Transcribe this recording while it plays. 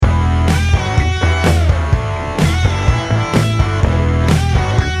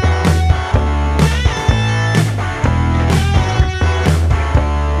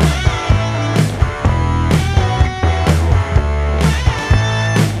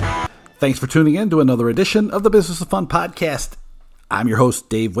Thanks for tuning in to another edition of the Business of Fun podcast. I'm your host,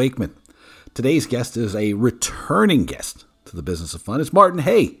 Dave Wakeman. Today's guest is a returning guest to the Business of Fun. It's Martin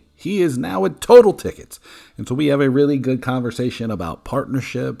Hay. He is now at Total Tickets. And so we have a really good conversation about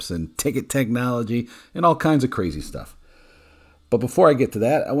partnerships and ticket technology and all kinds of crazy stuff. But before I get to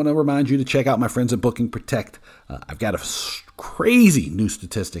that, I want to remind you to check out my friends at Booking Protect. I've got a crazy new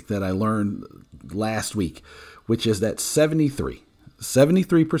statistic that I learned last week, which is that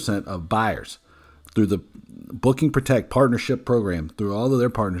 73% of buyers through the Booking Protect partnership program, through all of their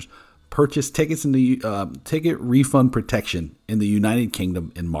partners, purchased tickets in the ticket refund protection in the United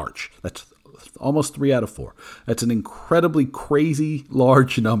Kingdom in March. That's almost 3 out of 4. That's an incredibly crazy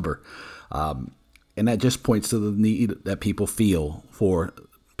large number. And that just points to the need that people feel for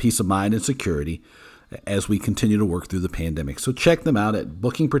peace of mind and security as we continue to work through the pandemic. So check them out at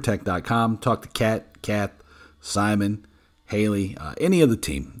bookingprotect.com. Talk to Kath, Simon, Haley, any of the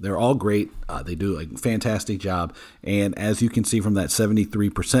team. They're all great. They do a fantastic job. And as you can see from that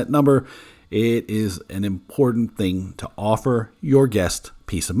 73% number, it is an important thing to offer your guest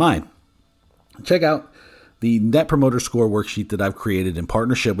peace of mind. Check out the Net Promoter Score worksheet that I've created in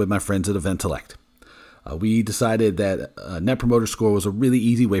partnership with my friends at Eventellect. We decided that Net Promoter Score was a really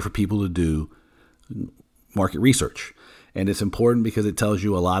easy way for people to do market research. And it's important because it tells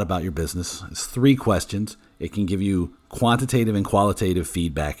you a lot about your business. It's 3 questions. It can give you quantitative and qualitative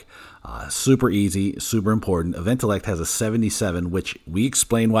feedback. Super easy, super important. Eventellect has a 77, which we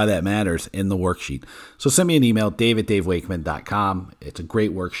explain why that matters in the worksheet. So send me an email, dave@davewakeman.com. It's a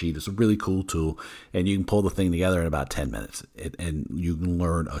great worksheet. It's a really cool tool, and you can pull the thing together in about 10 minutes, and you can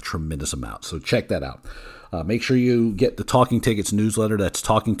learn a tremendous amount. So check that out. Make sure you get the Talking Tickets newsletter. That's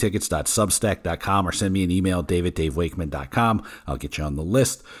talkingtickets.substack.com, or send me an email, dave@davewakeman.com. I'll get you on the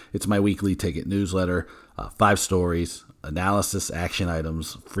list. It's my weekly ticket newsletter. 5 stories, analysis, action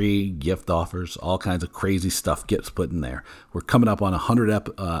items, free gift offers, all kinds of crazy stuff gets put in there. We're coming up on 100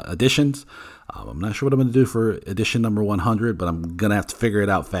 editions. I'm not sure what I'm going to do for edition number 100, but I'm going to have to figure it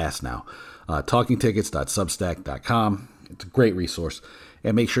out fast now. Talkingtickets.substack.com. It's a great resource.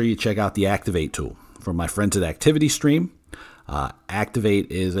 And make sure you check out the Activate tool from my friends at ActivityStream.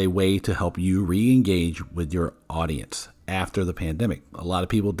 Activate is a way to help you re-engage with your audience after the pandemic. A lot of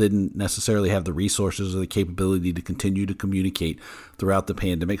people didn't necessarily have the resources or the capability to continue to communicate throughout the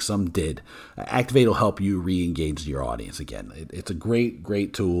pandemic. Some did. Activate will help you re-engage your audience again. It's a great,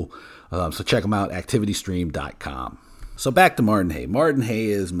 great tool. So check them out, activitystream.com. So back to Martin Hay. Martin Hay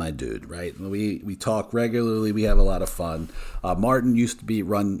is my dude, right? We talk regularly. We have a lot of fun. Martin used to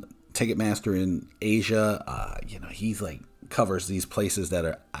run Ticketmaster in Asia. He's covers these places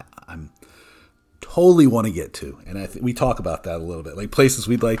that I'm totally want to get to, and we talk about that a little bit, like places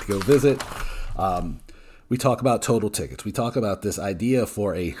we'd like to go visit. We talk about Total Tickets. We talk about this idea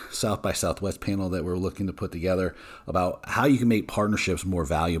for a South by Southwest panel that we're looking to put together about how you can make partnerships more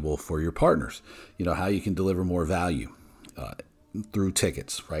valuable for your partners. How you can deliver more value through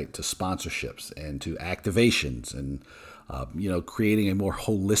tickets, right, to sponsorships and to activations and creating a more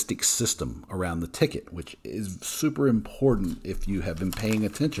holistic system around the ticket, which is super important if you have been paying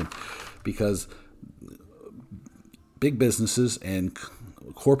attention, because big businesses and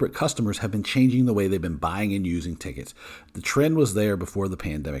corporate customers have been changing the way they've been buying and using tickets. The trend was there before the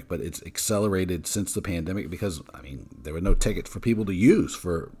pandemic, but it's accelerated since the pandemic because, there were no tickets for people to use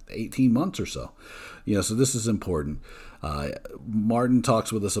for 18 months or so. So this is important. Martin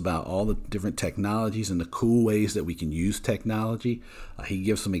talks with us about all the different technologies and the cool ways that we can use technology. He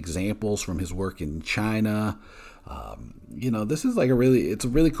gives some examples from his work in China. This is it's a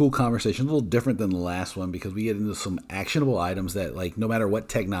really cool conversation, a little different than the last one because we get into some actionable items that no matter what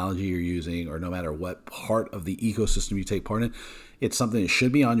technology you're using or no matter what part of the ecosystem you take part in, it's something that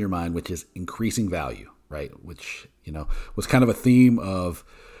should be on your mind, which is increasing value, right? Which, was kind of a theme of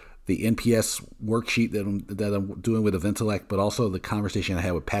the NPS worksheet that I'm doing with Eventellect, but also the conversation I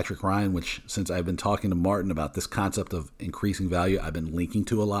had with Patrick Ryan, which since I've been talking to Martin about this concept of increasing value, I've been linking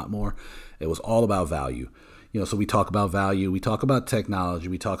to a lot more. It was all about value. So we talk about value, we talk about technology,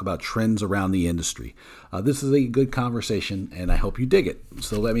 we talk about trends around the industry. This is a good conversation, and I hope you dig it.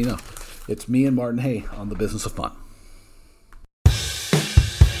 So let me know. It's me and Martin Hay on the Business of Fun.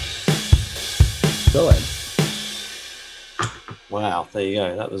 Go ahead. Wow, there you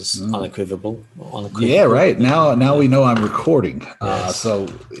go. That was unequivocal. Yeah, right. Now we know I'm recording. Yes. So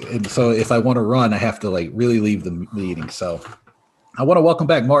if I want to run, I have to really leave the meeting. So I want to welcome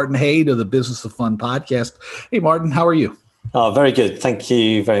back Martin Hay to the Business of Fun podcast. Hey, Martin, how are you? Oh, very good. Thank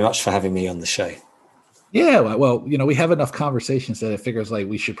you very much for having me on the show. Yeah, well, we have enough conversations that it figures like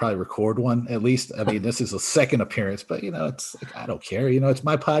we should probably record one at least. I mean, this is a second appearance, but it's like, I don't care. It's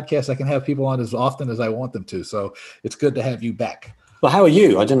my podcast. I can have people on as often as I want them to. So it's good to have you back. Well, how are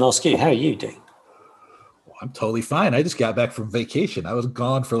you? I didn't ask you. How are you doing? I'm totally fine. I just got back from vacation. I was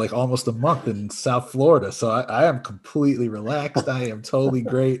gone for like almost a month in South Florida. So I am completely relaxed. I am totally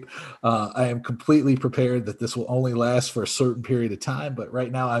great. I am completely prepared that this will only last for a certain period of time. But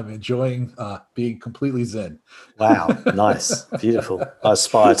right now I'm enjoying being completely zen. Wow. Nice. Beautiful. I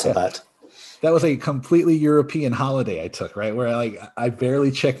aspire to that. That was a completely European holiday I took, right? Where I barely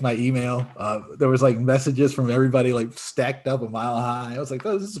checked my email. There was like messages from everybody like stacked up a mile high. I was like,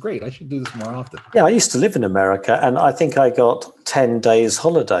 oh, this is great. I should do this more often. Yeah, I used to live in America, and I think I got 10 days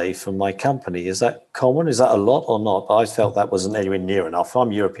holiday from my company. Is that common? Is that a lot or not? But I felt that wasn't anywhere near enough.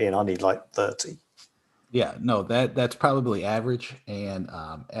 I'm European. I need like 30. Yeah, no, that's probably average. And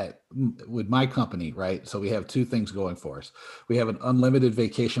with my company, right? So we have two things going for us. We have an unlimited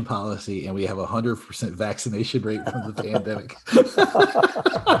vacation policy, and we have 100% vaccination rate from the pandemic.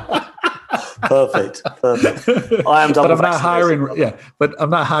 Perfect. I am double but I'm not hiring. Yeah, but I'm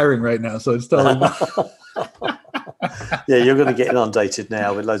not hiring right now, so it's totally. Yeah, you're going to get inundated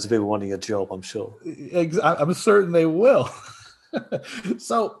now with loads of people wanting a job, I'm sure. I'm certain they will.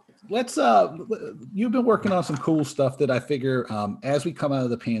 So let's you've been working on some cool stuff that I figure as we come out of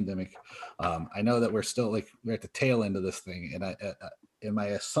the pandemic, I know that we're at the tail end of this thing, and and my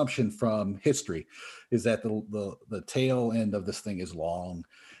assumption from history is that the tail end of this thing is long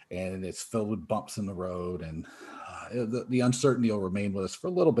and it's filled with bumps in the road, and the uncertainty will remain with us for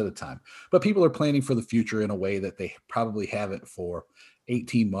a little bit of time. But people are planning for the future in a way that they probably haven't for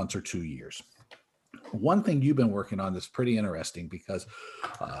 18 months or 2 years. One thing you've been working on that's pretty interesting, because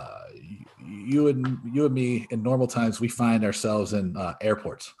you and me in normal times, we find ourselves in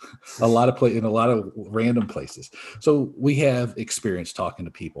airports, in a lot of random places. So we have experience talking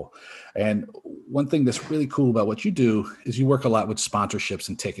to people. And one thing that's really cool about what you do is you work a lot with sponsorships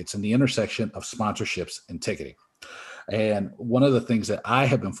and tickets, and the intersection of sponsorships and ticketing. And one of the things that I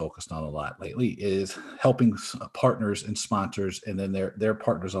have been focused on a lot lately is helping partners and sponsors, and then their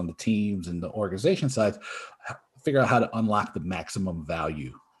partners on the teams and the organization side, figure out how to unlock the maximum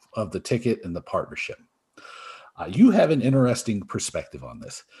value of the ticket and the partnership. You have an interesting perspective on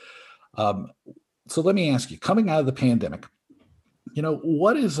this. So let me ask you, coming out of the pandemic,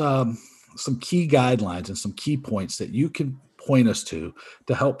 what is some key guidelines and some key points that you can point us to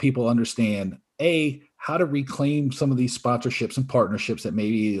help people understand, how to reclaim some of these sponsorships and partnerships that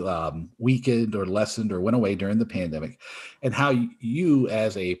maybe weakened or lessened or went away during the pandemic, and how you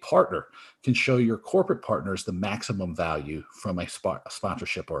as a partner can show your corporate partners the maximum value from a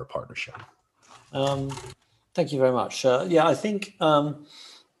sponsorship or a partnership? Thank you very much. I think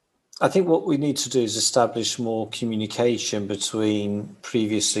what we need to do is establish more communication between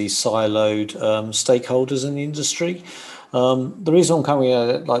previously siloed stakeholders in the industry. The reason I'm coming at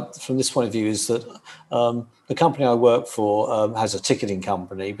it from this point of view is that the company I work for has a ticketing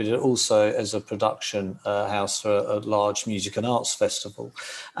company, but it also is a production house for a large music and arts festival.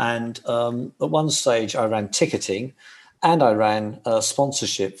 And at one stage, I ran ticketing, and I ran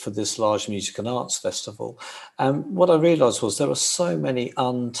sponsorship for this large music and arts festival. And what I realized was there are so many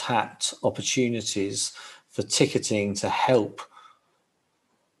untapped opportunities for ticketing to help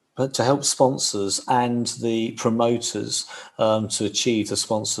sponsors and the promoters to achieve the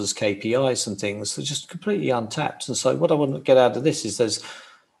sponsors' KPIs and things. They're just completely untapped. And so what I want to get out of this is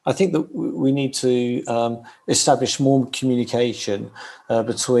I think that we need to establish more communication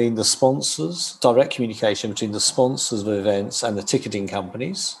between the sponsors, direct communication between the sponsors of events and the ticketing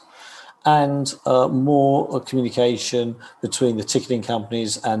companies, and more communication between the ticketing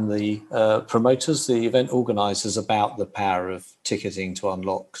companies and the promoters, the event organizers, about the power of ticketing to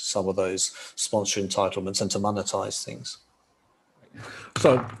unlock some of those sponsor entitlements and to monetize things.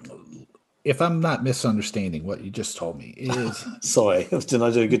 So if I'm not misunderstanding what you just told me is... Sorry, didn't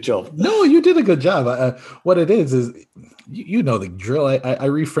I do a good job? No, you did a good job. What it is you know the drill. I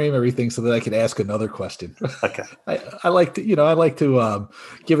reframe everything so that I can ask another question. Okay. I like to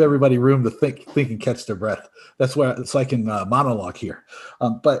give everybody room to think and catch their breath. That's where so I can monologue here.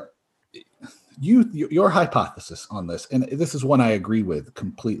 But your hypothesis on this, and this is one I agree with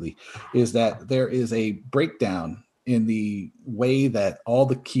completely, is that there is a breakdown in the way that all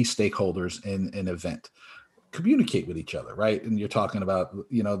the key stakeholders in an event communicate with each other, right? And you're talking about,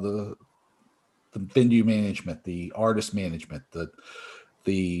 the venue management, the artist management,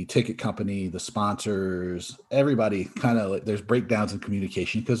 the ticket company, the sponsors, everybody kind of there's breakdowns in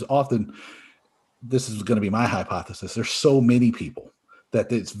communication, because often, this is going to be my hypothesis, there's so many people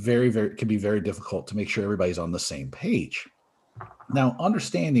that it's can be very difficult to make sure everybody's on the same page. Now,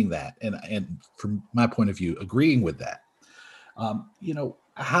 understanding that, and from my point of view, agreeing with that,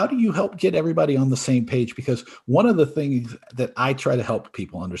 how do you help get everybody on the same page? Because one of the things that I try to help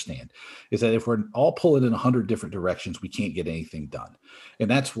people understand is that if we're all pulling in 100 different directions, we can't get anything done.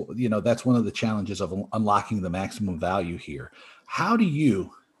 And that's one of the challenges of unlocking the maximum value here. How do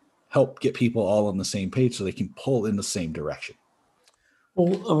you help get people all on the same page so they can pull in the same direction?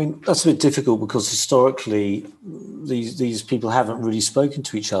 Well, I mean, that's a bit difficult because historically, these people haven't really spoken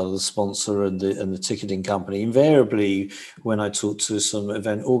to each other, the sponsor and the ticketing company. Invariably, when I talk to some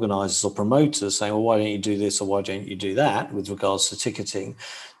event organisers or promoters saying, well, why don't you do this or why don't you do that with regards to ticketing,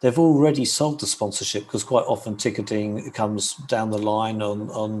 they've already sold the sponsorship, because quite often ticketing comes down the line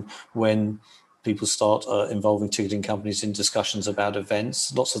on when people start involving ticketing companies in discussions about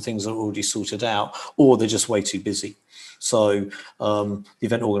events. Lots of things are already sorted out, or they're just way too busy. So the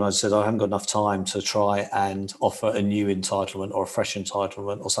event organizer said, I haven't got enough time to try and offer a new entitlement or a fresh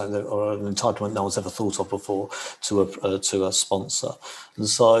entitlement or something, or an entitlement no one's ever thought of before to a sponsor. And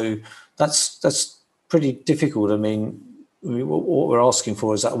so that's pretty difficult. I mean, what we're asking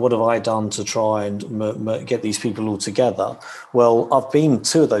for is that, what have I done to try and get these people all together? Well, I've been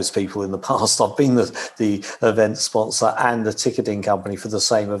two of those people in the past. I've been the event sponsor and the ticketing company for the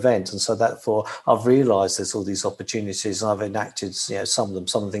same event. And so therefore, I've realized there's all these opportunities, and I've enacted some of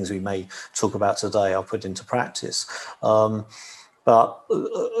the things we may talk about today, I'll put into practice. But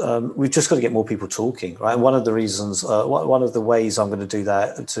we've just got to get more people talking, right? And one of the reasons, one of the ways I'm going to do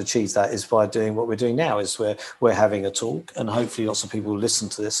that, to achieve that, is by doing what we're doing now. Is we're having a talk, and hopefully lots of people will listen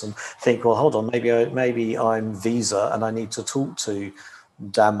to this and think, well, hold on, maybe I'm Visa and I need to talk to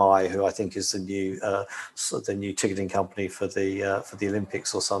Damai, who I think is the new ticketing company for the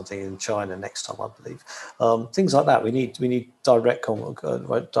Olympics or something in China next time, I believe. Things like that. We need direct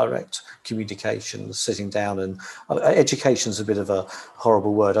communication, sitting down, and education is a bit of a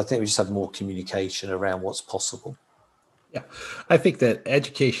horrible word. I think we just have more communication around what's possible. Yeah, I think that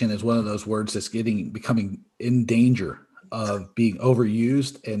education is one of those words that's becoming in danger of being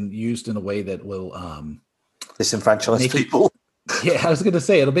overused and used in a way that will disenfranchise people. Yeah, I was going to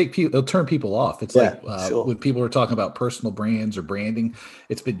say it'll turn people off. It's sure. When people are talking about personal brands or branding,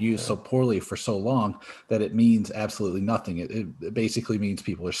 it's been used so poorly for so long that it means absolutely nothing. It basically means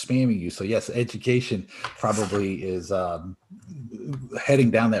people are spamming you. So yes, education probably is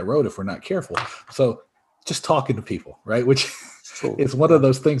heading down that road if we're not careful. So just talking to people, right? Which is one of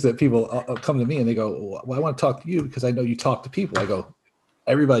those things that people come to me and they go, well, I want to talk to you because I know you talk to people. I go,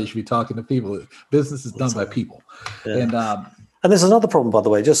 everybody should be talking to people. Business is done by people. Yeah. And there's another problem, by the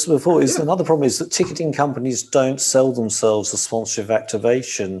way, just before, another problem is that ticketing companies don't sell themselves as sponsorship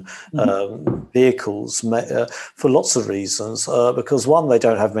activation vehicles for lots of reasons. Because one, they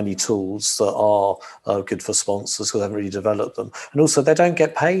don't have many tools that are good for sponsors because they haven't really developed them. And also they don't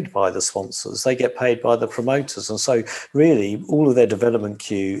get paid by the sponsors, they get paid by the promoters. And so really all of their development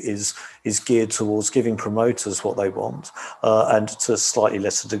queue is geared towards giving promoters what they want, and to a slightly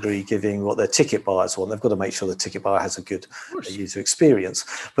lesser degree giving what their ticket buyers want. They've got to make sure the ticket buyer has a good user experience,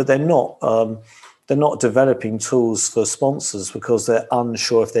 but they're not developing tools for sponsors because they're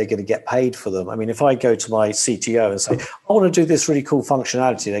unsure if they're going to get paid for them. I mean, if I go to my CTO and say, I want to do this really cool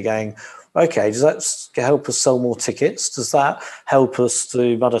functionality, they're going, okay, does that help us sell more tickets? Does that help us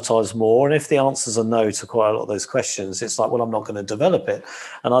to monetize more? And if the answers are no to quite a lot of those questions, it's like, well, I'm not going to develop it.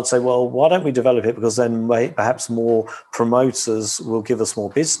 And I'd say, well, why don't we develop it? Because then perhaps more promoters will give us more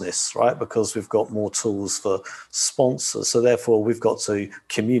business, right? Because we've got more tools for sponsors. So therefore, we've got to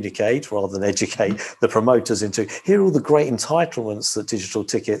communicate rather than educate the promoters into, here are all the great entitlements that digital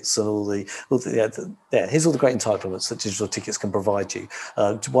tickets and here's all the great entitlements that digital tickets can provide you.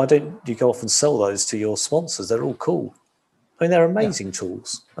 Why don't you go off and sell those to your sponsors? They're all cool. I mean, they're amazing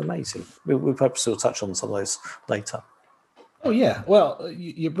tools. Amazing. We'll perhaps still touch on some of those later. Oh, yeah. Well,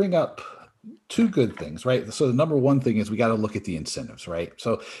 you bring up two good things, right? So the number one thing is we got to look at the incentives, right?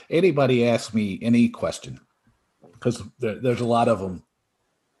 So anybody asks me any question, because there's a lot of them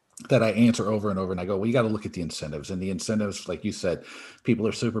that I answer over and over, and I go, well, you got to look at the incentives. And the incentives, like you said, people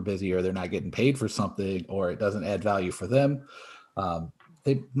are super busy, or they're not getting paid for something, or it doesn't add value for them.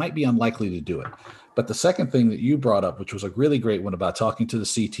 They might be unlikely to do it. But the second thing that you brought up, which was a really great one about talking to the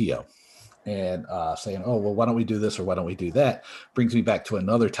CTO and saying, oh, well, why don't we do this or why don't we do that, brings me back to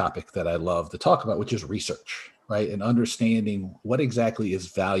another topic that I love to talk about, which is research, right? And understanding what exactly is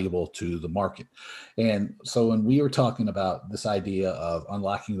valuable to the market. And so when we were talking about this idea of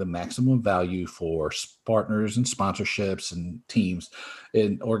unlocking the maximum value for partners and sponsorships and teams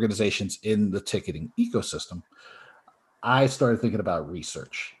and organizations in the ticketing ecosystem, I started thinking about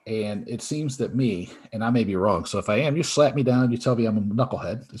research, and it seems that me, and I may be wrong. So if I am, you slap me down, you tell me I'm a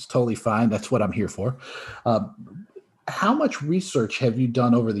knucklehead. It's totally fine. That's what I'm here for. How much research have you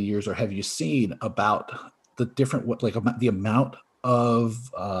done over the years, or have you seen about the different, the amount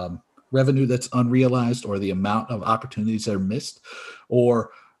of revenue that's unrealized, or the amount of opportunities that are missed,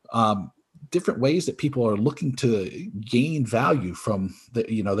 or different ways that people are looking to gain value from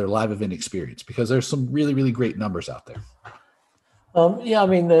their live event experience? Because there's some really, really great numbers out there. Yeah, I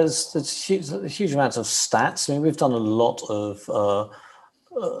mean, there's huge amounts of stats. I mean, we've done a lot of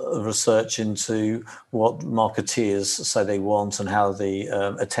research into what marketeers say they want and how the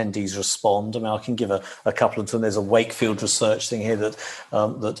attendees respond. I mean, I can give a couple of them. There's a Wakefield research thing here that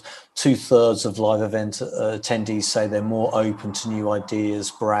 2/3 of live event attendees say they're more open to new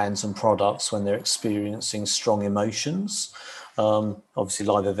ideas, brands, and products when they're experiencing strong emotions. Obviously,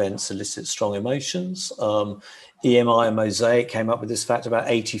 live events elicit strong emotions. EMI and Mosaic came up with this fact: about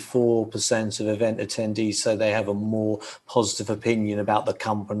 84% of event attendees say they have a more positive opinion about the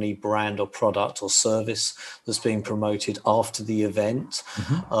company, brand, or product or service that's being promoted after the event.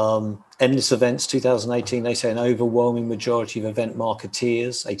 Endless Events 2018, they say an overwhelming majority of event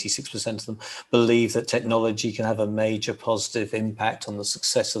marketeers, 86% of them, believe that technology can have a major positive impact on the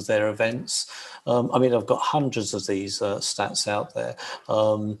success of their events. I mean, I've got hundreds of these stats out there.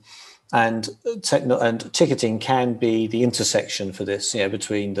 And ticketing can be the intersection for this,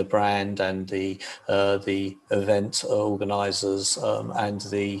 between the brand and the event organizers and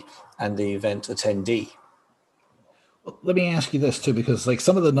the event attendee. Let me ask you this too, because like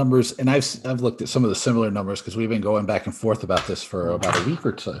some of the numbers, and I've looked at some of the similar numbers because we've been going back and forth about this for about a week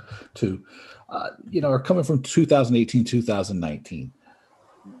or two, are coming from 2018, 2019.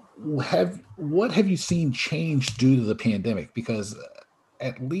 What have you seen change due to the pandemic? Because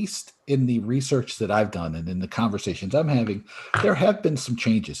at least in the research that I've done and in the conversations I'm having, there have been some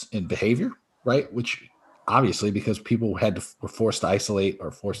changes in behavior, right? Which obviously, because people were forced to isolate or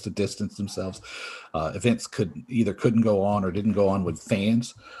forced to distance themselves, events couldn't go on or didn't go on with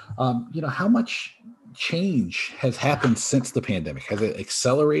fans. How much change has happened since the pandemic? Has it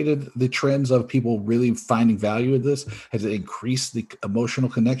accelerated the trends of people really finding value in this? Has it increased the emotional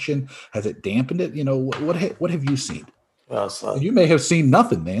connection? Has it dampened it? What have you seen? You may have seen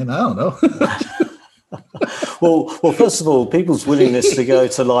nothing, man. I don't know. Well, first of all, people's willingness to go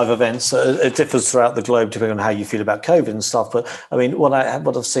to live events, it differs throughout the globe depending on how you feel about COVID and stuff. But I mean, what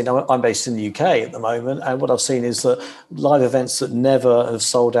I've seen, I'm based in the UK at the moment, and what I've seen is that live events that never have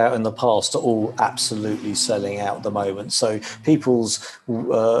sold out in the past are all absolutely selling out at the moment. So people's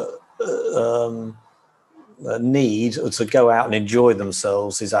need to go out and enjoy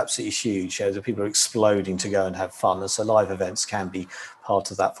themselves is absolutely huge. The people are exploding to go and have fun, and so live events can be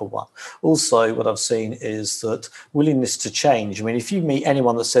part of that for one. Also, what I've seen is that willingness to change. I mean, if you meet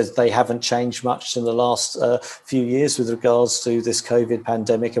anyone that says they haven't changed much in the last few years with regards to this COVID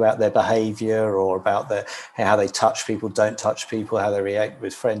pandemic, about their behavior or about how they touch people, don't touch people, how they react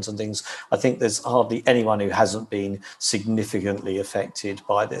with friends and things, I think there's hardly anyone who hasn't been significantly affected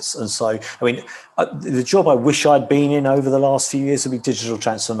by this. And so, I mean, the job I wish I'd been in over the last few years would be digital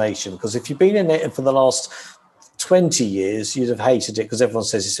transformation, because if you've been in it for the last 20 years, you'd have hated it because everyone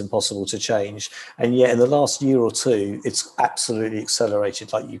says it's impossible to change. And yet in the last year or two, it's absolutely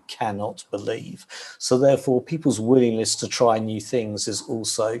accelerated like you cannot believe. So therefore, people's willingness to try new things is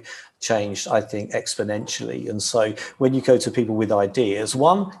also changed, I think, exponentially. And so when you go to people with ideas,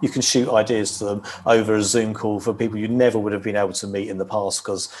 one, you can shoot ideas to them over a Zoom call for people you never would have been able to meet in the past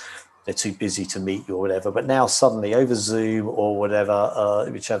because they're too busy to meet you or whatever. But now suddenly over Zoom or whatever,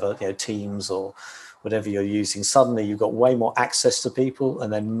 whichever, Teams or whatever you're using, suddenly you've got way more access to people,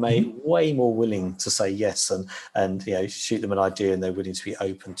 and they're way more willing to say yes and shoot them an idea, and they're willing to be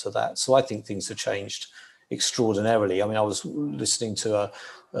open to that. So I think things have changed extraordinarily. I mean, I was listening to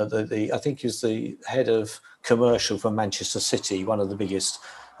I think he was the head of commercial for Manchester City, one of the biggest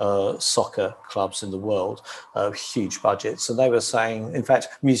soccer clubs in the world, huge budgets. And they were saying, in fact,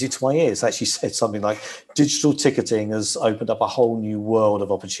 music to my ears, actually said something like, digital ticketing has opened up a whole new world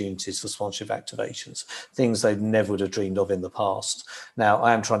of opportunities for sponsorship activations, things they never would have dreamed of in the past. Now,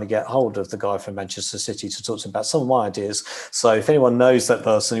 I am trying to get hold of the guy from Manchester City to talk to him about some of my ideas. So if anyone knows that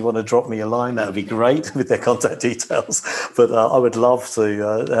person, you want to drop me a line, that would be great with their contact details. But I would love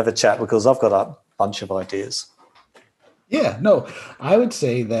to have a chat, because I've got a bunch of ideas. Yeah, no, I would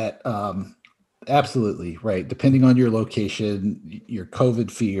say that Absolutely right. Depending on your location, your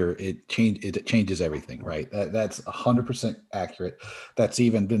COVID fear, it changes everything. Right. That's 100% accurate. That's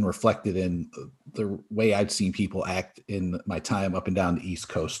even been reflected in the way I've seen people act in my time up and down the East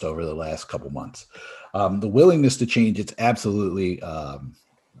Coast over the last couple months. The willingness to change, it's absolutely.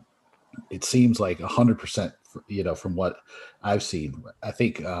 It seems like 100%. From what I've seen, I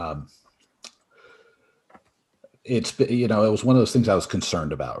think. It was one of those things I was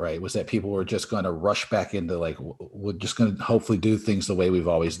concerned about, right? Was that people were just going to rush back into like, we're just going to hopefully do things the way we've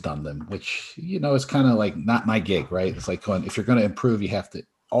always done them, which, is kind of like not my gig, right? It's like if you're going to improve, you have to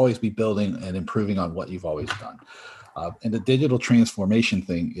always be building and improving on what you've always done. And the digital transformation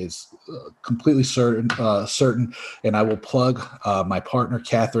thing is completely certain. And I will plug my partner,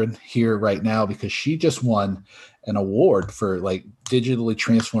 Catherine, here right now, because she just won an award for like digitally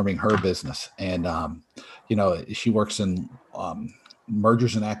transforming her business. And, she works in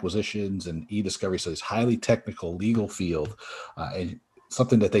mergers and acquisitions and e-discovery. So it's highly technical legal field, and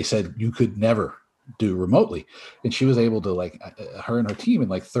something that they said you could never do remotely. And she was able to her and her team in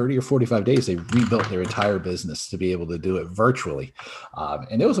like 30 or 45 days, they rebuilt their entire business to be able to do it virtually.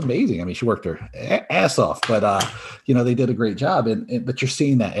 And it was amazing. I mean, she worked her ass off, but they did a great job. But you're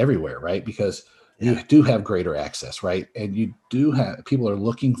seeing that everywhere, right? Because you do have greater access, right? And you do have, people are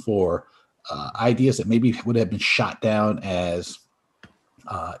looking for ideas that maybe would have been shot down as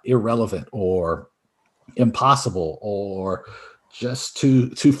irrelevant or impossible or just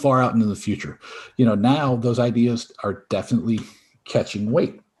too far out into the future. Now those ideas are definitely catching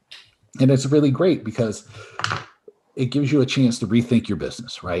weight, and it's really great because it gives you a chance to rethink your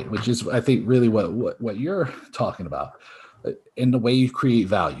business, right? Which is, I think, really what you're talking about, in the way you create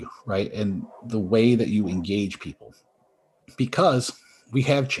value, right? And the way that you engage people, because we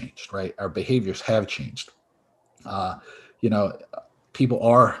have changed, right? Our behaviors have changed. People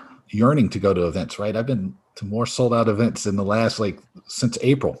are yearning to go to events, right? I've been to more sold out events in the last, since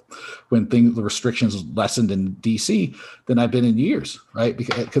April, when the restrictions lessened in DC, than I've been in years, right?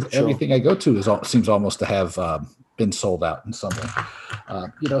 Because everything I go to seems almost to have been sold out in some way.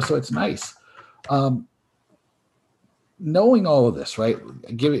 So it's nice. Knowing all of this, right?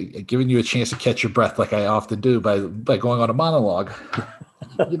 Giving you a chance to catch your breath, like I often do by going on a monologue.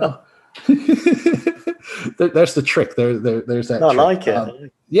 There's the trick. There's that. I trick. like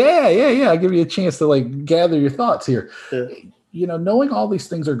it. Yeah. I'll give you a chance to gather your thoughts here. Yeah. Knowing all these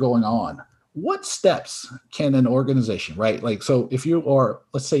things are going on, what steps can an organization, right? So if you are,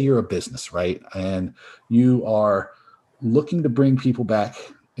 let's say you're a business, right? And you are looking to bring people back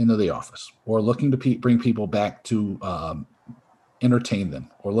into the office, or looking to bring people back to entertain them,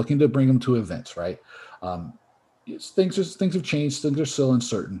 or looking to bring them to events, right? Things have changed. Things are still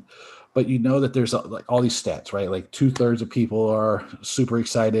uncertain, but that there's all these stats, right? Like 2/3 of people are super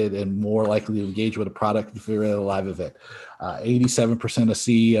excited and more likely to engage with a product if you're at a live event. 87% of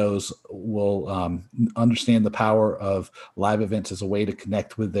CEOs will understand the power of live events as a way to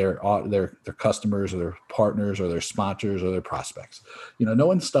connect with their customers or their partners or their sponsors or their prospects.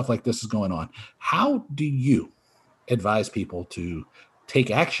 Knowing stuff like this is going on, how do you advise people to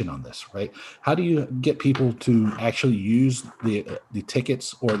take action on this, right? How do you get people to actually use the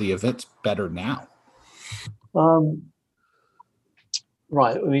tickets or the events better now?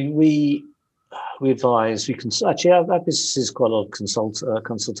 Right. I mean, we advise, we can actually, our business is quite a lot of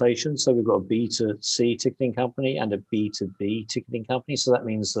consultation. So we've got a B2C ticketing company and a B2B ticketing company. So that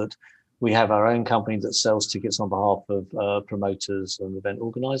means that we have our own company that sells tickets on behalf of promoters and event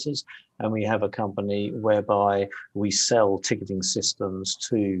organizers. And we have a company whereby we sell ticketing systems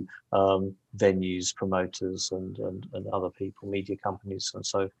to venues, promoters, and other people, media companies, and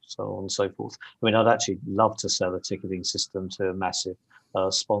so on and so forth. I mean, I'd actually love to sell a ticketing system to a massive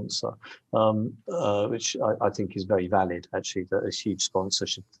sponsor, which I think is very valid, actually, that a huge sponsor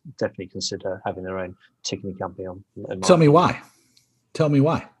should definitely consider having their own ticketing company on. Tell me why.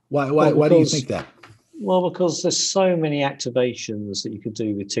 Why do you think that? Well, because there's so many activations that you could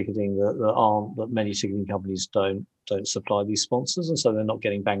do with ticketing that many ticketing companies don't supply these sponsors, and so they're not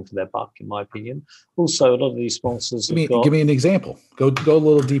getting bang for their buck, in my opinion. Also, a lot of these sponsors give me an example. Go a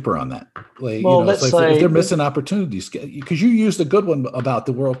little deeper on that. Let's say if they're missing opportunities, because you used a good one about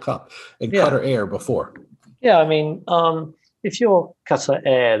the World Cup and Qatar Air before. Yeah, I mean, if you're Qatar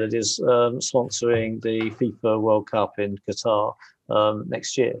Air that is sponsoring the FIFA World Cup in Qatar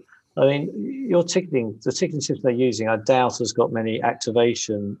next year, I mean, the ticketing system they're using, I doubt has got many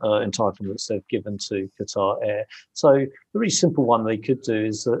activation entitlements they've given to Qatar Air. So the really simple one they could do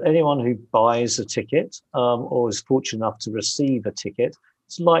is that anyone who buys a ticket or is fortunate enough to receive a ticket,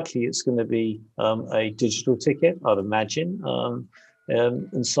 it's likely it's going to be a digital ticket, I'd imagine.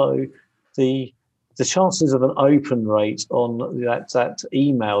 And so the chances of an open rate on that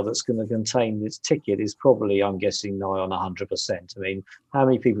email that's going to contain this ticket is probably, I'm guessing, nigh on 100%. I mean, how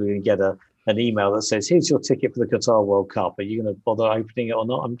many people are going to get an email that says, here's your ticket for the Qatar World Cup? Are you going to bother opening it or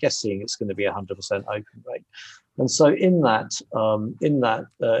not? I'm guessing it's going to be 100% open rate. And so in that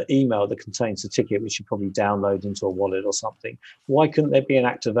email that contains the ticket, which you probably download into a wallet or something, why couldn't there be an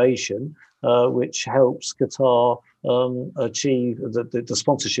activation which helps Qatar achieve the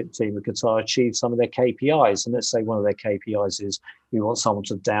sponsorship team of Qatar achieve some of their KPIs? And let's say one of their KPIs is we want someone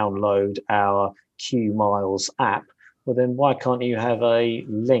to download our Q Miles app. Well, then why can't you have a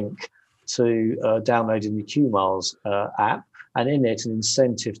link to downloading the Q Miles app, and in it an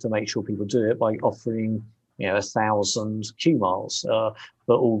incentive to make sure people do it by offering 1,000 Q Miles for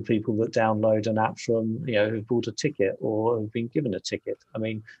all people that download an app from who've bought a ticket or have been given a ticket. I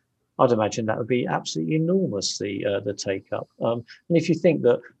mean, I'd imagine that would be absolutely enormous, the take up. And if you think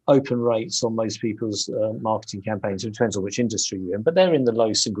that open rates on most people's marketing campaigns, it depends on which industry you're in, but they're in the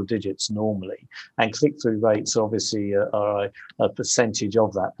low single digits normally, and click-through rates obviously are a percentage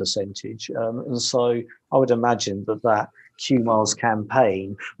of that percentage. And so I would imagine that Q Miles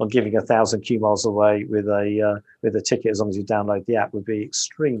campaign on giving 1,000 Q Miles away with a ticket as long as you download the app would be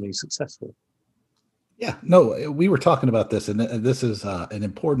extremely successful. Yeah, no, we were talking about this, and this is an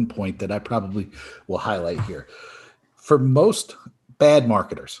important point that I probably will highlight here. For most bad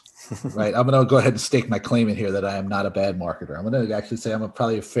marketers, right? I'm going to go ahead and stake my claim in here that I am not a bad marketer. I'm going to actually say I'm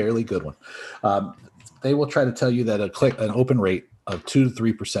probably a fairly good one. They will try to tell you that an open rate of 2 to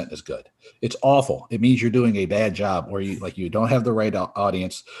 3% is good. It's awful. It means you're doing a bad job, or you don't have the right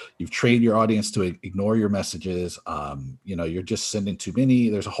audience. You've trained your audience to ignore your messages. You're just sending too many.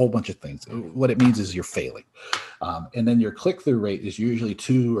 There's a whole bunch of things. What it means is you're failing. And then your click-through rate is usually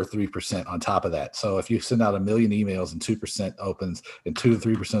 2 or 3% on top of that. So if you send out 1 million emails and 2% opens, and 2 to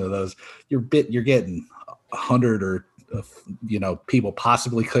 3% of those, you're getting 100 or people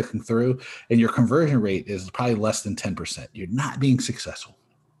possibly clicking through, and your conversion rate is probably less than 10%. You're not being successful.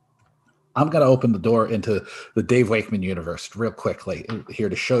 I'm going to open the door into the Dave Wakeman universe real quickly here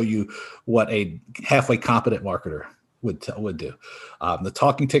to show you what a halfway competent marketer would do. The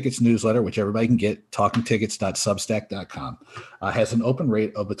Talking Tickets newsletter, which everybody can get, talkingtickets.substack.com, has an open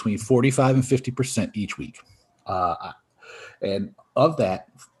rate of between 45 and 50% each week. And of that,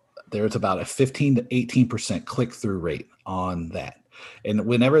 there's about a 15 to 18% click-through rate on that. And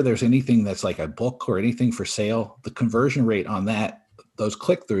whenever there's anything that's like a book or anything for sale, the conversion rate on those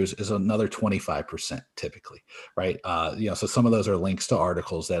click-throughs is another 25% typically, right? So some of those are links to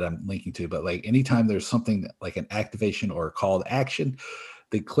articles that I'm linking to, but like anytime there's something like an activation or a call to action,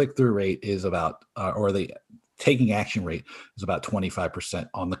 the click-through rate is about, or the taking action rate is about 25%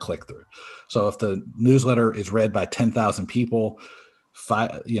 on the click-through. So if the newsletter is read by 10,000 people,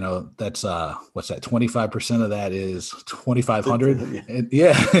 that's what's that? 25% of that is 2,500.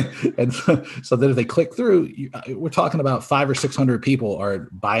 And so that if they click through, we're talking about 500 or 600 people are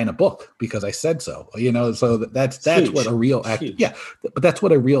buying a book because I said so. So that's huge. What a real but that's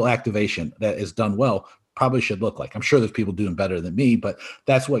what a real activation that is done well probably should look like. I'm sure there's people doing better than me, but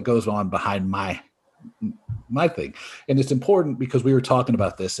that's what goes on behind my thing. And it's important because we were talking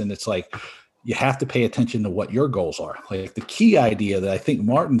about this, and it's like, you have to pay attention to what your goals are. Like the key idea that I think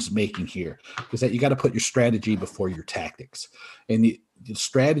Martin's making here is that you got to put your strategy before your tactics. And the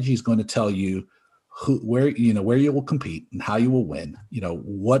strategy is going to tell you where you will compete and how you will win,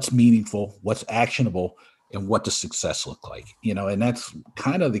 what's meaningful, what's actionable, and what does success look like, and that's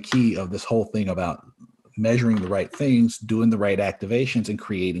kind of the key of this whole thing about measuring the right things, doing the right activations, and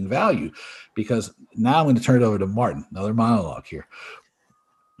creating value. Because now I'm going to turn it over to Martin, another monologue here,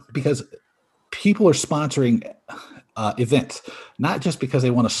 because people are sponsoring events, not just because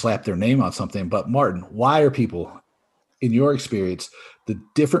they want to slap their name on something, but Martin, why are people, in your experience, the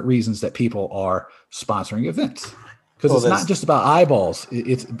different reasons that people are sponsoring events? Because it's not just about eyeballs;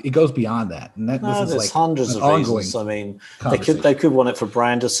 it goes beyond that. And there's like hundreds of reasons. I mean, they could want it for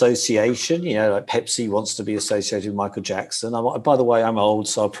brand association. Like Pepsi wants to be associated with Michael Jackson. By the way, I'm old,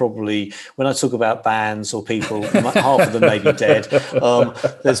 so I probably, when I talk about bands or people, half of them may be dead.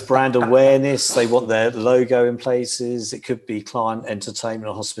 There's brand awareness. They want their logo in places. It could be client entertainment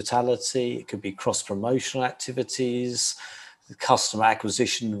or hospitality. It could be cross promotional activities, customer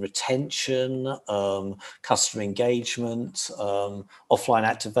acquisition and retention, customer engagement, offline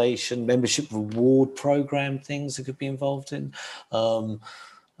activation, membership reward program things that could be involved in,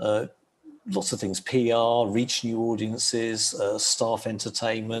 lots of things, PR, reach new audiences, staff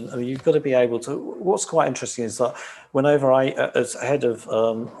entertainment. I mean, you've got to be able to, what's quite interesting is that whenever as head of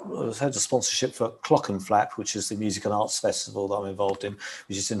sponsorship for Clock and Flap, which is the music and arts festival that I'm involved in,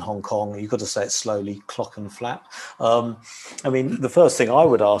 which is in Hong Kong. You've got to say it slowly, Clock and Flap. I mean, the first thing I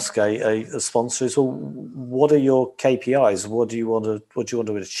would ask a sponsor is, well, what are your KPIs? What do you want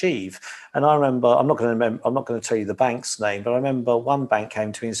to achieve? And I remember, I'm not going to tell you the bank's name, but I remember one bank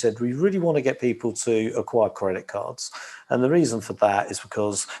came to me and said, we really want to get people to acquire credit cards. And the reason for that is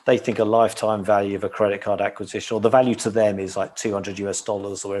because they think a lifetime value of a credit card acquisition, or the value to them, is like $200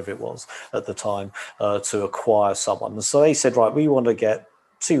 or whatever it was at the time, to acquire someone. And so they said, right, we want to get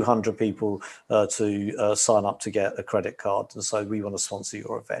 200 people to sign up to get a credit card, and so we want to sponsor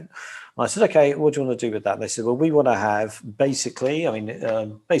your event. And I said, okay, what do you want to do with that? And they said, well, we want to have basically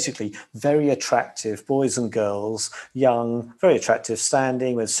very attractive boys and girls, young, very attractive,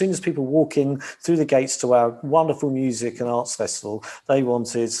 standing. As soon as people walk in through the gates to our wonderful music and arts festival, they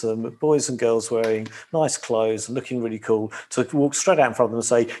wanted some boys and girls wearing nice clothes and looking really cool to walk straight out in front of them and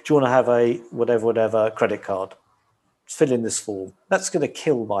say, do you want to have a whatever credit card? Fill in this form. That's going to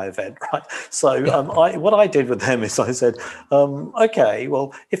kill my event, right? So what I did with them is I said, okay,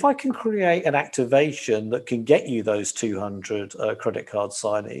 well, if I can create an activation that can get you those 200 credit card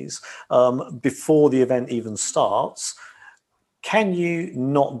signees before the event even starts, can you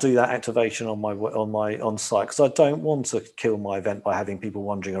not do that activation on site? Because I don't want to kill my event by having people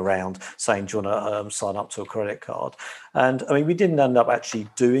wandering around saying, do you want to sign up to a credit card? And I mean, we didn't end up actually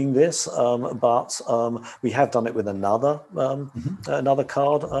doing this, but we have done it with another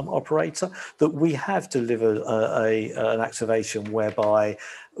card operator, that we have delivered an activation whereby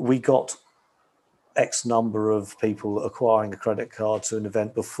we got X number of people acquiring a credit card to an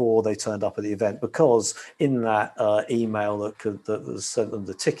event before they turned up at the event, because in that email that sent them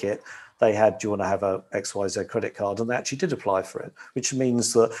the ticket, they had, do you want to have a XYZ credit card? And they actually did apply for it, which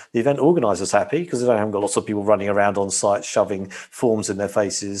means that the event organizer's happy because they haven't got lots of people running around on site shoving forms in their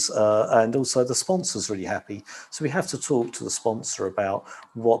faces, and also the sponsor's really happy. So we have to talk to the sponsor about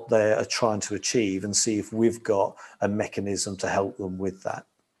what they are trying to achieve and see if we've got a mechanism to help them with that.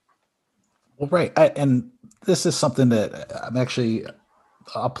 Well, right. And this is something that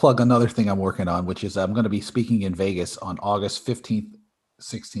I'll plug another thing I'm working on, which is I'm going to be speaking in Vegas on August 15th,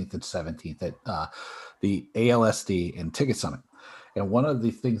 16th, and 17th at the ALSD and Ticket Summit. And one of the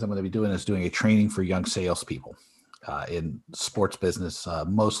things I'm going to be doing is doing a training for young salespeople in sports business,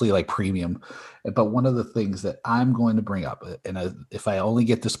 mostly like premium. But one of the things that I'm going to bring up, and if I only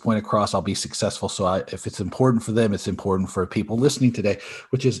get this point across, I'll be successful. So if it's important for them, it's important for people listening today,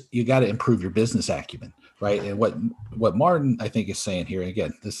 which is you got to improve your business acumen, right? And what Martin, I think, is saying here, and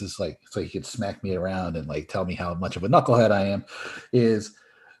again, this is like, so he could smack me around and like tell me how much of a knucklehead I am, is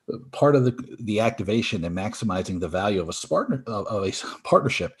part of the activation and maximizing the value of a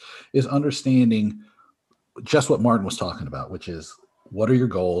partnership is understanding just what Martin was talking about, which is what are your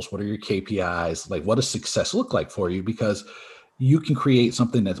goals? What are your KPIs? Like, what does success look like for you? Because you can create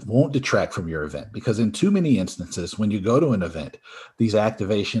something that won't detract from your event. Because in too many instances, when you go to an event, these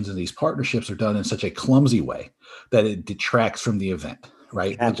activations and these partnerships are done in such a clumsy way that it detracts from the event,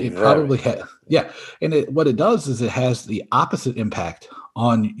 right? It probably has, yeah. And what it does is it has the opposite impact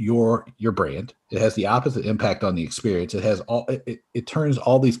on your brand. It has the opposite impact on the experience. It has it turns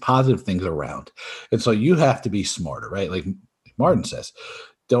all these positive things around. And so you have to be smarter, right? Like Martin says,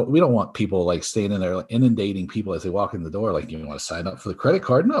 we don't want people like standing there like inundating people as they walk in the door. Like, you want to sign up for the credit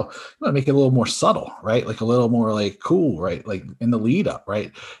card? No, you want to make it a little more subtle, right? Like a little more like cool, right? Like in the lead up, right?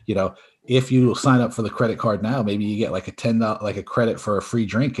 You know, if you sign up for the credit card now, maybe you get like a $10, like a credit for a free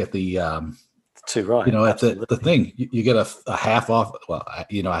drink at the, too right. You know, at the thing, you get a half off. Well,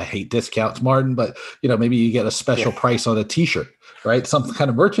 I hate discounts, Martin, but maybe you get a special price on a T-shirt, right? Some kind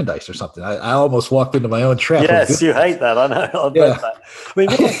of merchandise or something. I almost walked into my own trap. Yes, you hate that. I know. I've read that. I mean,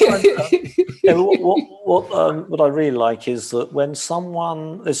 what I really like is that when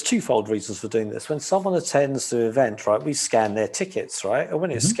there's twofold reasons for doing this. When someone attends the event, right, we scan their tickets, right? And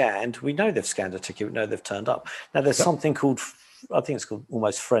when it's scanned, we know they've scanned a ticket. We know they've turned up. Now, there's something called, I think it's called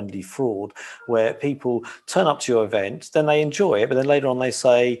almost friendly fraud, where people turn up to your event, then they enjoy it, but then later on they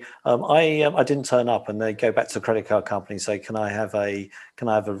say, I didn't turn up, and they go back to the credit card company and say, can I have a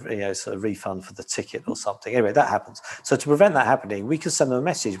refund for the ticket or something? Anyway, that happens. So to prevent that happening, we can send them a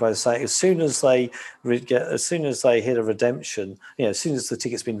message by saying, as soon as they hit a redemption, as soon as the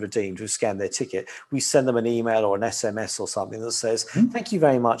ticket's been redeemed, we've scanned their ticket, we send them an email or an SMS or something that says, thank you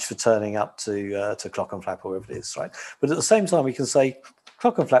very much for turning up to Clock and Flap or whatever it is, right? But at the same time, we can say,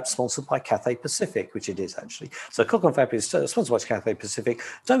 Clockenflap sponsored by Cathay Pacific, which it is actually. So Clockenflap is sponsored by Cathay Pacific.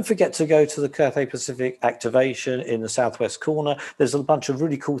 Don't forget to go to the Cathay Pacific activation in the southwest corner. There's a bunch of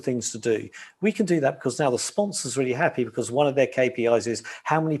really cool things to do. We can do that because now the sponsor's really happy, because one of their KPIs is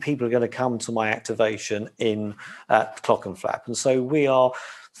how many people are going to come to my activation at Clockenflap. And so we are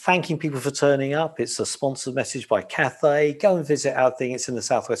thanking people for turning up. It's a sponsored message by Cathay. Go and visit our thing. It's in the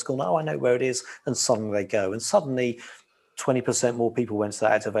southwest corner. Oh, I know where it is. And suddenly they go. And suddenly 20% more people went to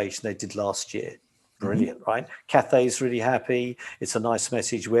that activation they did last year. Brilliant, right? Cathay's really happy. It's a nice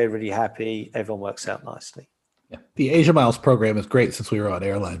message. We're really happy. Everyone works out nicely. Yeah. The Asia Miles program is great since we were on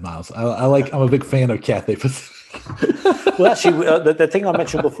Airline Miles. I'm a big fan of Cathay Pacific. Well, actually, the thing I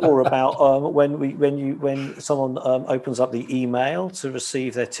mentioned before about when someone opens up the email to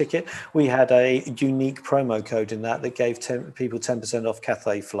receive their ticket, we had a unique promo code in that gave people 10% off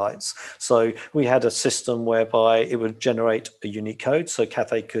Cathay flights. So we had a system whereby it would generate a unique code, so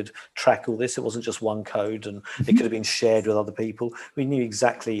Cathay could track all this. It wasn't just one code, and it could have been shared with other people. We knew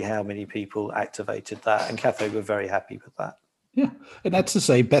exactly how many people activated that, and Cathay were very happy with that. Yeah, and that's to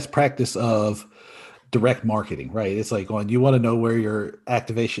say best practice of direct marketing, right? It's like you want to know where your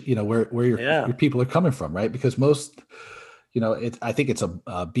activation, where your people are coming from, right? Because most, I think it's a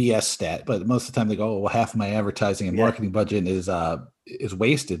BS stat, but most of the time they go, oh, well, half of my advertising and marketing budget is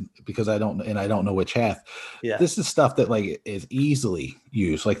wasted because I don't know which half. Yeah. This is stuff that is easily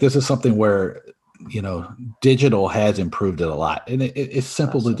used. Like this is something where, digital has improved it a lot, and it's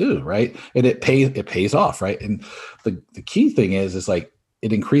simple to do, right? And it pays off, right? And the key thing is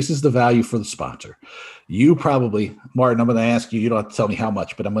it increases the value for the sponsor. You probably, Martin, I'm going to ask you, you don't have to tell me how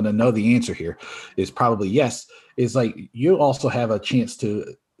much, but I'm going to know the answer here is probably yes. Is you also have a chance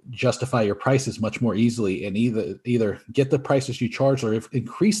to justify your prices much more easily and either get the prices you charge or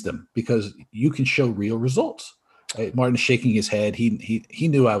increase them because you can show real results. Right? Martin's shaking his head. He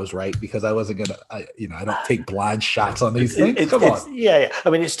knew I was right because I wasn't gonna. I don't take blind shots on these things. Come on. Yeah. I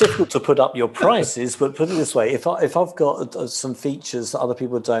mean, it's difficult to put up your prices, but put it this way: if I've got some features that other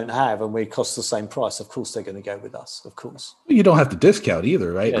people don't have and we cost the same price, of course they're going to go with us. Of course. You don't have to discount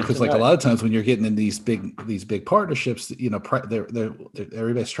either, right? Because a lot of times when you're getting in these big partnerships,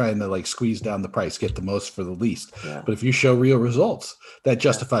 everybody's trying to squeeze down the price, get the most for the least. Yeah. But if you show real results, that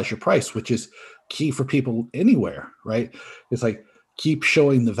justifies your price, which is key for people anywhere, right? It's keep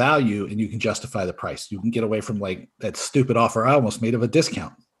showing the value and you can justify the price. You can get away from that stupid offer I almost made of a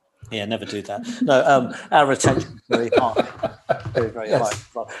discount. Yeah, never do that. No, our retention is very high. Very high.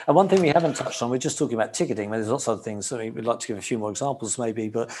 And one thing we haven't touched on, we're just talking about ticketing, but there's lots of other things. So we'd like to give a few more examples maybe,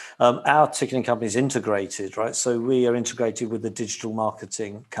 but our ticketing company is integrated, right? So we are integrated with a digital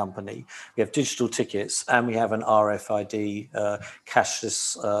marketing company. We have digital tickets and we have an RFID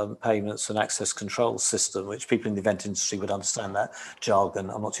cashless payments and access control system, which people in the event industry would understand that jargon.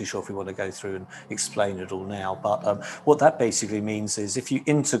 I'm not too sure if we want to go through and explain it all now, but what that basically means is if you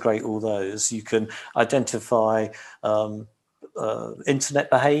integrate all those, you can identify internet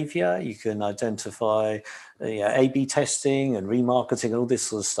behavior, you can identify A/B testing and remarketing and all this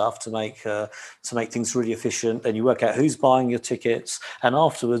sort of stuff to make things really efficient. Then you work out who's buying your tickets, and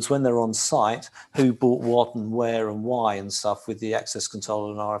afterwards when they're on site, who bought what and where and why and stuff with the access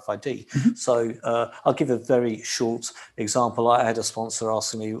control and RFID. Mm-hmm. So I'll give a very short example. I had a sponsor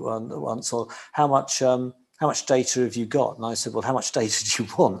asking me once, how much data have you got? And I said, well, how much data do you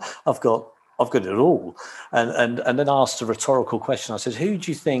want? I've got it all. And then I asked a rhetorical question. I said, who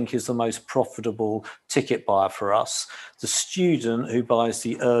do you think is the most profitable ticket buyer for us? The student who buys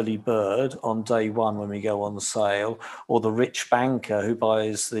the early bird on day one when we go on the sale, or the rich banker who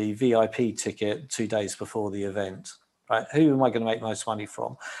buys the VIP ticket 2 days before the event? Right? Who am I going to make most money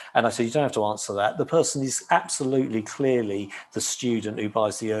from? And I said, you don't have to answer that. The person is absolutely clearly the student who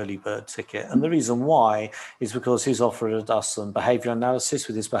buys the early bird ticket. And the reason why is because he's offered us some behavior analysis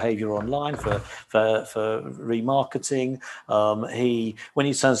with his behavior online for remarketing. When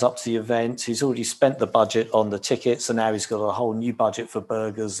he turns up to the event, he's already spent the budget on the tickets, and now he's got a whole new budget for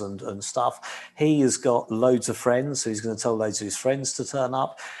burgers and stuff. He has got loads of friends, so he's going to tell loads of his friends to turn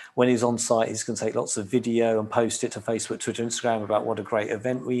up. When he's on site, he's going to take lots of video and post it to Facebook, Twitter, Instagram about what a great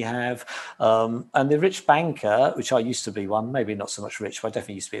event we have. And the rich banker, which I used to be one, maybe not so much rich, but I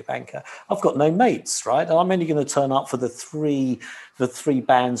definitely used to be a banker. I've got no mates, right? And I'm only going to turn up for the three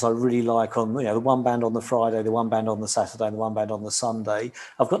bands I really like on, the one band on the Friday, the one band on the Saturday, and the one band on the Sunday.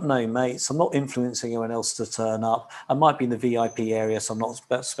 I've got no mates. I'm not influencing anyone else to turn up. I might be in the VIP area, so I'm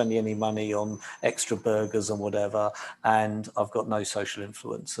not spending any money on extra burgers and whatever. And I've got no social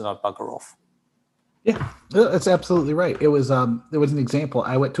influence, and I bugger off. Yeah, that's absolutely right. There was an example.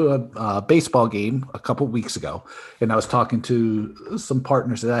 I went to a baseball game a couple weeks ago, and I was talking to some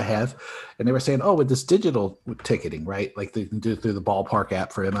partners that I have, and they were saying, "Oh, with this digital ticketing, right? Like they can do it through the ballpark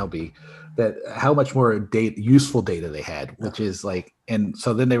app for MLB, that how much more data, useful data they had, Yeah. which is like." And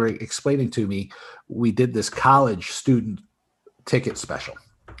so then they were explaining to me, we did this college student ticket special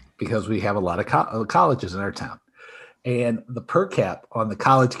because we have a lot of colleges in our town, and the per cap on the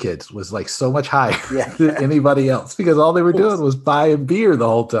college kids was like so much higher Yeah. than anybody else because all they were Of doing course. was buying beer the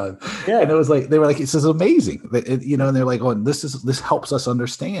whole time. And it Yeah. was like they were like, "This is amazing," and they're like, "Oh, this helps us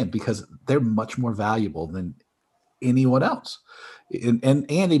understand because they're much more valuable than anyone else." And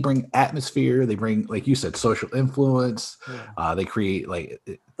they bring atmosphere. They bring, like you said, social influence. Yeah. They create like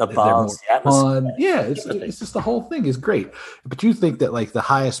The they're more bars, the atmosphere, fun. Yeah, everything. it's just the whole thing is great. But you think that like the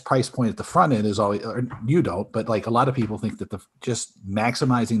highest price point at the front end is always, or you don't, but like a lot of people think that the just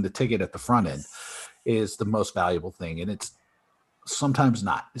maximizing the ticket at the front end is the most valuable thing, and it's sometimes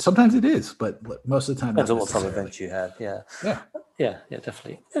not. Sometimes it is, but most of the time Depends not on what type of necessarily. event you had. Yeah. Yeah. Yeah,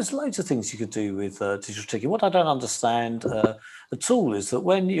 definitely. There's loads of things you could do with digital ticketing. What I don't understand at all is that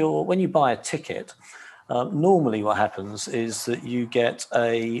when you buy a ticket, normally what happens is that you get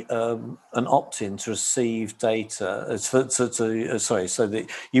an opt-in to receive data. So that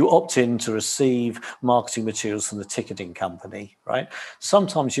you opt in to receive marketing materials from the ticketing company, right?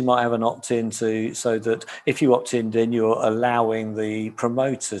 Sometimes you might have an opt-in so that if you opt in, then you're allowing the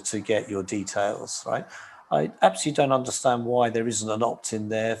promoter to get your details, right? I absolutely don't understand why there isn't an opt-in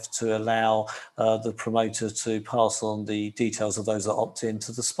there to allow the promoter to pass on the details of those that opt in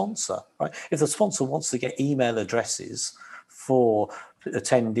to the sponsor, right? If the sponsor wants to get email addresses for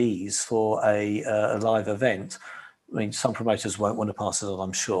attendees for a live event, I mean, some promoters won't want to pass it on,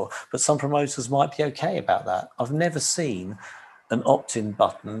 I'm sure, but some promoters might be okay about that. I've never seen an opt-in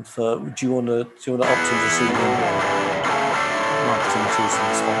button for, do you want to opt in to receive marketing tools from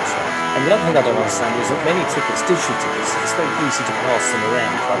the sponsor? And the other thing I don't understand is that many tickets, digital tickets, it's very easy to pass them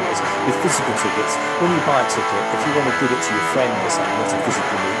around. Right? With physical tickets, when you buy a ticket, if you want to give it to your friend or something, that's a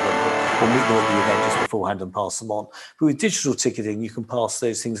physical meet them, or meet them at the event just beforehand and pass them on. But with digital ticketing, you can pass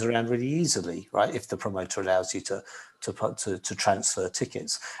those things around really easily, right? If the promoter allows you to transfer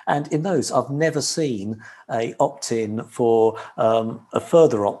tickets. And in those, I've never seen a opt-in for a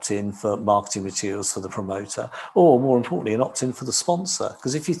further opt-in for marketing materials for the promoter, or more importantly, an opt-in for the sponsor.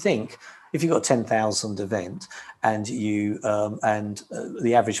 Because if you've got a 10,000 event and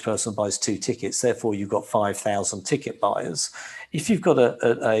the average person buys 2 tickets, therefore you've got 5,000 ticket buyers. If you've got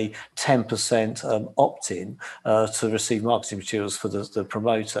a 10% opt-in to receive marketing materials for the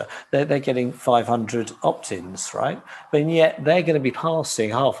promoter, they're getting 500 opt-ins, right? But yet they're going to be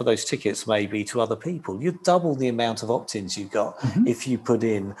passing half of those tickets maybe to other people. You double the amount of opt-ins you've got if you put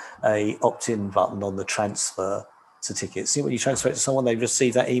in a opt-in button on the transfer to tickets. See, when you transfer it to someone, they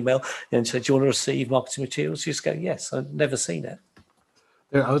receive that email and say, "Do you want to receive marketing materials?" You just go, "Yes." I've never seen it.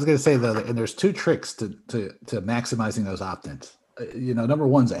 I was going to say though, and there's 2 tricks to maximizing those opt-ins. Number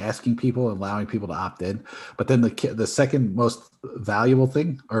one is asking people, allowing people to opt in, but then the second most valuable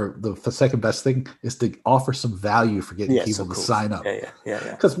thing, or the second best thing, is to offer some value for getting Yes, people of to course. sign up. Yeah.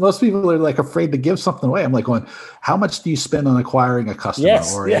 Because most people are like afraid to give something away. I'm like going, how much do you spend on acquiring a customer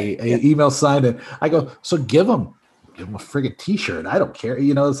Yes, or yeah, a email sign in? I go, so give them a friggin' t-shirt. I don't care.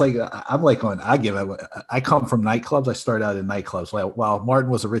 It's like, I'm like going, I come from nightclubs. I started out in nightclubs. While Martin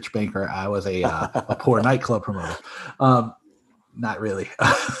was a rich banker, I was a poor nightclub promoter. Not really.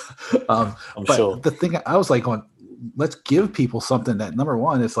 I'm But sure. the thing, I was like going, let's give people something that, number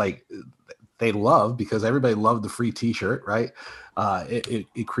one, it's like they love, because everybody loved the free t-shirt, right?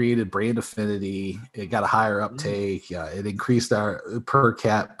 It created brand affinity. It got a higher uptake. It increased our per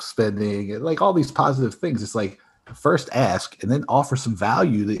cap spending, like all these positive things. It's like, first ask and then offer some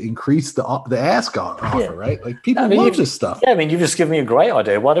value to increase the ask Yeah. offer, right? Like I people mean, love this stuff. you've just given me a great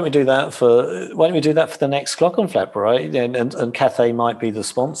idea. Why don't we do that for the next Glockenflap, right? And Cathay might be the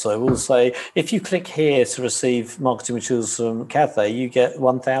sponsor. We'll say, if you click here to receive marketing materials from Cathay, you get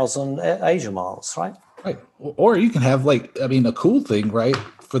 1,000 Asia miles, right? Right. Or you can have, like, I mean, a cool thing, right?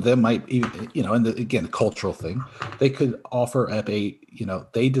 For them might even, and again, cultural thing, they could offer up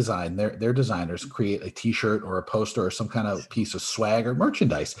they design, their designers create a t-shirt or a poster or some kind of piece of swag or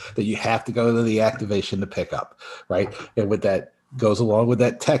merchandise that you have to go to the activation to pick up, right? And with that goes along with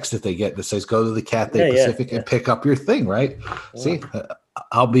that text that they get that says, go to the Cathay Pacific and pick up your thing, right? See,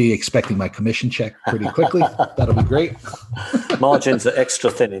 I'll be expecting my commission check pretty quickly. That'll be great. Margins are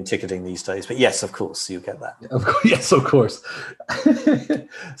extra thin in ticketing these days, but yes, of course, you get that. Of course, yes, of course.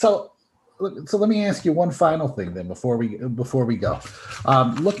 So So let me ask you one final thing then before we go.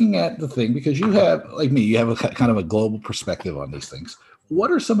 Looking at the thing, because you have, like me, you have a kind of a global perspective on these things. What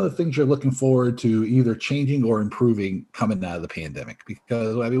are some of the things you're looking forward to either changing or improving coming out of the pandemic?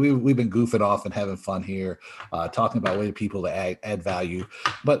 Because I mean, we've been goofing off and having fun here, talking about ways people to add value.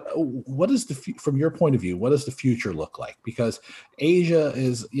 But what is from your point of view? What does the future look like? Because Asia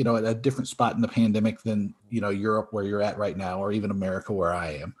is, at a different spot in the pandemic than Europe, where you're at right now, or even America, where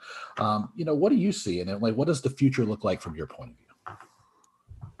I am. What do you see? And like, what does the future look like from your point of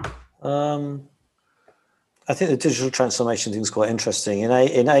view? I think the digital transformation thing is quite interesting.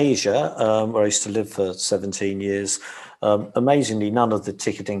 In Asia, where I used to live for 17 years, amazingly, none of the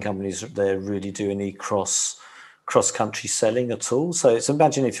ticketing companies there really do any cross-country selling at all. So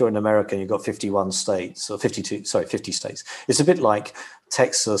imagine if you're in America and you've got 51 states, or 50 states. It's a bit like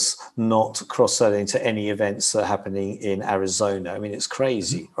Texas not cross-selling to any events that are happening in Arizona. I mean, it's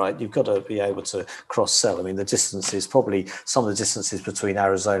crazy, right? You've got to be able to cross-sell. I mean, some of the distances between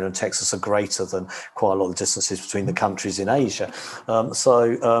Arizona and Texas are greater than quite a lot of the distances between the countries in Asia.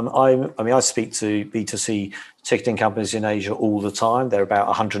 I speak to B2C ticketing companies in Asia all the time. There are about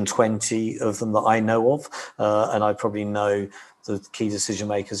 120 of them that I know of, and I probably know the key decision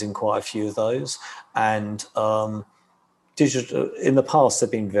makers in quite a few of those. And digital, in the past, they've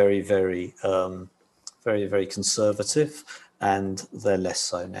been very, very, very, very conservative, and they're less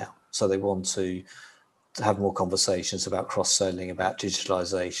so now. So they want to have more conversations about cross-selling, about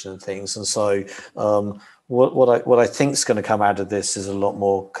digitalization and things. And so what I think is going to come out of this is a lot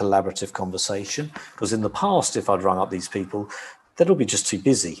more collaborative conversation, because in the past, if I'd rung up these people, they'd all be just too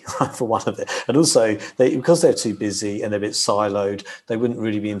busy for one of it. And also, because they're too busy and they're a bit siloed, they wouldn't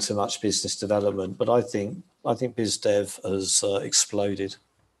really be into much business development. But I think BizDev has exploded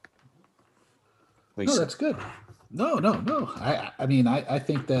recently. No, that's good. No. I mean, I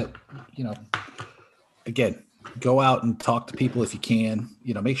think that, again, go out and talk to people if you can,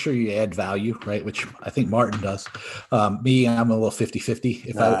 make sure you add value, right? Which I think Martin does. Me, I'm a little 50-50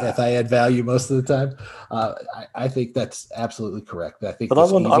 if I add value most of the time. I think that's absolutely correct. I think, but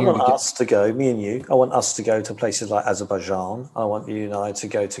I want us to go, me and you, I want us to go to places like Azerbaijan. I want you and I to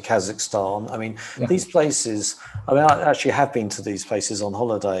go to Kazakhstan. I mean, these places, I actually have been to these places on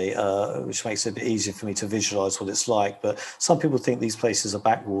holiday, which makes it a bit easier for me to visualize what it's like. But some people think these places are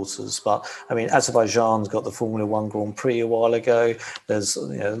backwaters. But I mean, Azerbaijan's got the Formula One Grand Prix a while ago. There's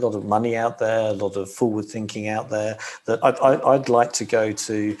a lot of money out there, a lot of forward thinking out there. That I'd like to go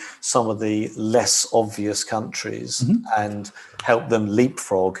to some of the less obvious countries and help them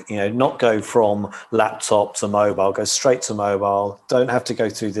leapfrog, not go from laptop to mobile, go straight to mobile, don't have to go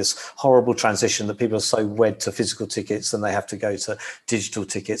through this horrible transition that people are so wed to physical tickets and they have to go to digital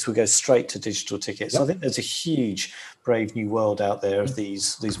tickets. We go straight to digital tickets. Yep. I think there's a huge, brave new world out there of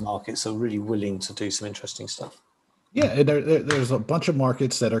these markets that are really willing to do some interesting stuff. Yeah, and there's a bunch of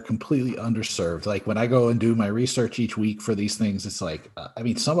markets that are completely underserved. Like when I go and do my research each week for these things, it's like,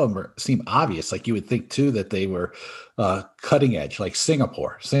 some of them seem obvious. Like you would think too that they were cutting edge, like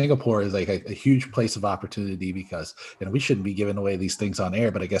Singapore. Singapore is like a huge place of opportunity because we shouldn't be giving away these things on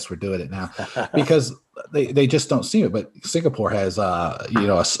air, but I guess we're doing it now because they just don't see it. But Singapore has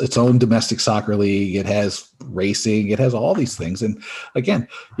its own domestic soccer league. It has racing. It has all these things. And again,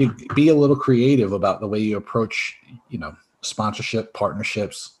 you be a little creative about the way you approach sponsorship,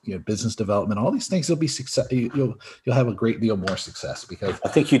 partnerships, business development, all these things. You'll be success. You'll have a great deal more success because I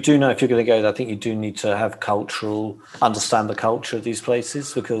think you do know if you're going to go. I think you do need to have understand the culture of these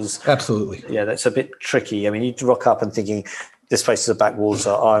places because absolutely, that's a bit tricky. I mean, you rock up and thinking this place is a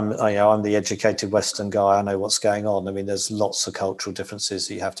backwater. I'm the educated Western guy. I know what's going on. I mean, there's lots of cultural differences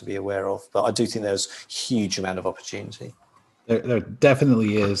that you have to be aware of. But I do think there's a huge amount of opportunity. There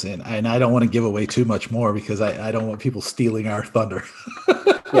definitely is, and I don't want to give away too much more because I don't want people stealing our thunder.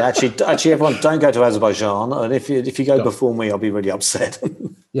 Yeah, actually, everyone don't go to Azerbaijan, and if you go before me, I'll be really upset.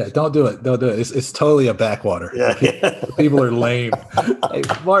 Yeah, don't do it. Don't do it. It's totally a backwater. Yeah. People are lame. Hey,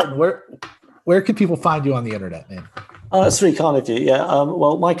 Martin, where can people find you on the internet, man? That's really kind of you. Yeah.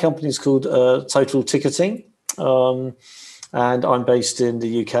 Well, my company is called Total Ticketing. And I'm based in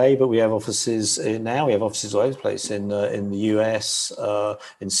the UK, but we have offices we have offices all over the place in the US,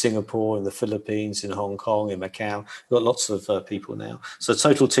 in Singapore, in the Philippines, in Hong Kong, in Macau. We've got lots of people now. So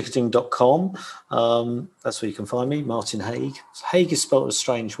totalticketing.com, that's where you can find me, Martin Haigh. Haigh is spelled a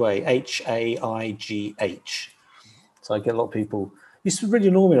strange way, Haigh. So I get a lot of people used to be really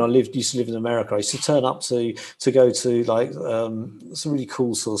annoying. Used to live in America. I used to turn up to go to like some really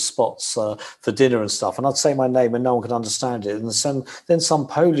cool sort of spots for dinner and stuff, and I'd say my name and no one could understand it. And then some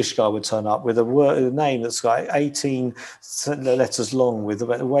Polish guy would turn up with a name that's got 18 letters long with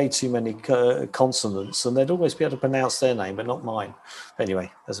way too many consonants, and they'd always be able to pronounce their name, but not mine.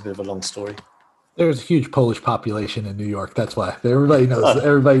 Anyway, that's a bit of a long story. There's a huge Polish population in New York. That's why everybody knows.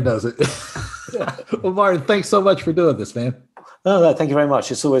 Everybody knows it. Well, Martin, thanks so much for doing this, man. No, thank you very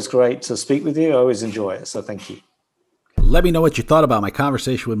much. It's always great to speak with you. I always enjoy it. So thank you. Let me know what you thought about my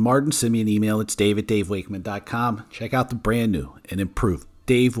conversation with Martin. Send me an email. It's dave@davewakeman.com. Check out the brand new and improved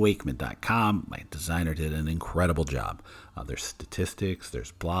davewakeman.com. My designer did an incredible job. There's statistics,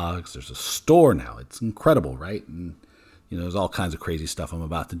 there's blogs, there's a store now. It's incredible, right? And there's all kinds of crazy stuff I'm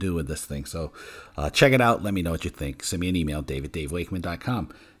about to do with this thing. So check it out. Let me know what you think. Send me an email, dave@davewakeman.com.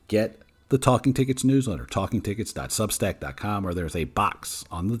 Get the Talking Tickets newsletter, talkingtickets.substack.com, or there's a box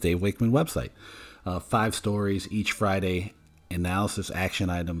on the Dave Wakeman website. 5 stories each Friday, analysis, action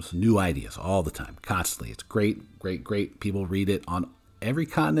items, new ideas all the time, constantly. It's great, great, great. People read it on every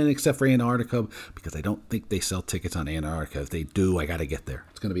continent except for Antarctica, because I don't think they sell tickets on Antarctica. If they do, I got to get there.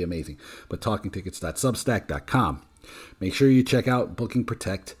 It's going to be amazing. But talkingtickets.substack.com. Make sure you check out Booking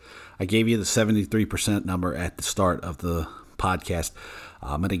Protect. I gave you the 73% number at the start of the podcast.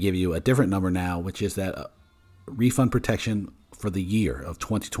 I'm going to give you a different number now, which is that refund protection for the year of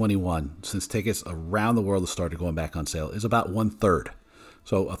 2021, since tickets around the world have started going back on sale, is about 1/3.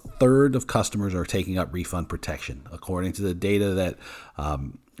 So 1/3 of customers are taking up refund protection, according to the data that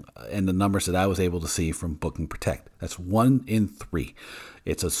and the numbers that I was able to see from Booking Protect. That's 1 in 3.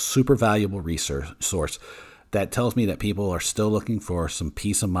 It's a super valuable resource that tells me that people are still looking for some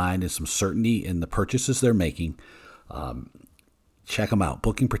peace of mind and some certainty in the purchases they're making. Check them out,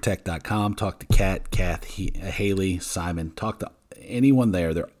 bookingprotect.com. Talk to Kath, Haley, Simon. Talk to anyone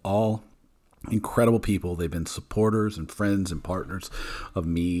there. They're all incredible people. They've been supporters and friends and partners of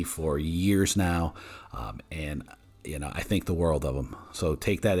me for years now, and I think the world of them. So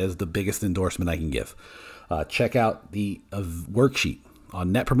take that as the biggest endorsement I can give. Check out the worksheet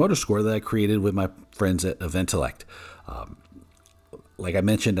on Net Promoter Score that I created with my friends at Eventellect. Like I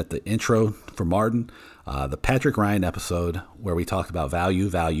mentioned at the intro for Martin, the Patrick Ryan episode where we talked about value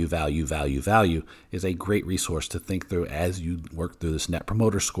is a great resource to think through as you work through this Net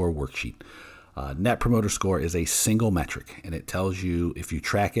Promoter Score worksheet. Net Promoter Score is a single metric, and it tells you, if you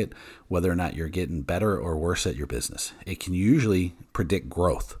track it, whether or not you're getting better or worse at your business. It can usually predict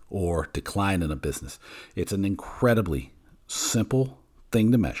growth or decline in a business. It's an incredibly simple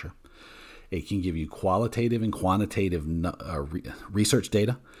thing to measure. It can give you qualitative and quantitative research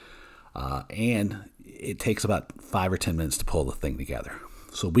data, and it takes about 5 or 10 minutes to pull the thing together.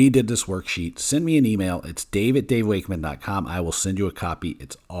 So we did this worksheet. Send me an email. It's dave@davewakeman.com. I will send you a copy.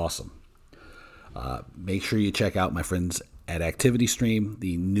 It's awesome. Make sure you check out my friends at ActivityStream.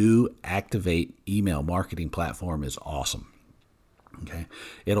 The new Activate email marketing platform is awesome. Okay,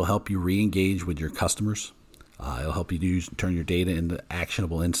 it'll help you re-engage with your customers. It'll help you turn your data into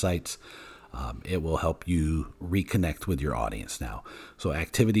actionable insights. It will help you reconnect with your audience now. So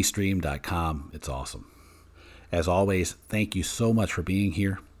activitystream.com, it's awesome. As always, thank you so much for being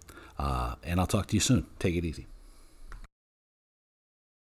here, and I'll talk to you soon. Take it easy.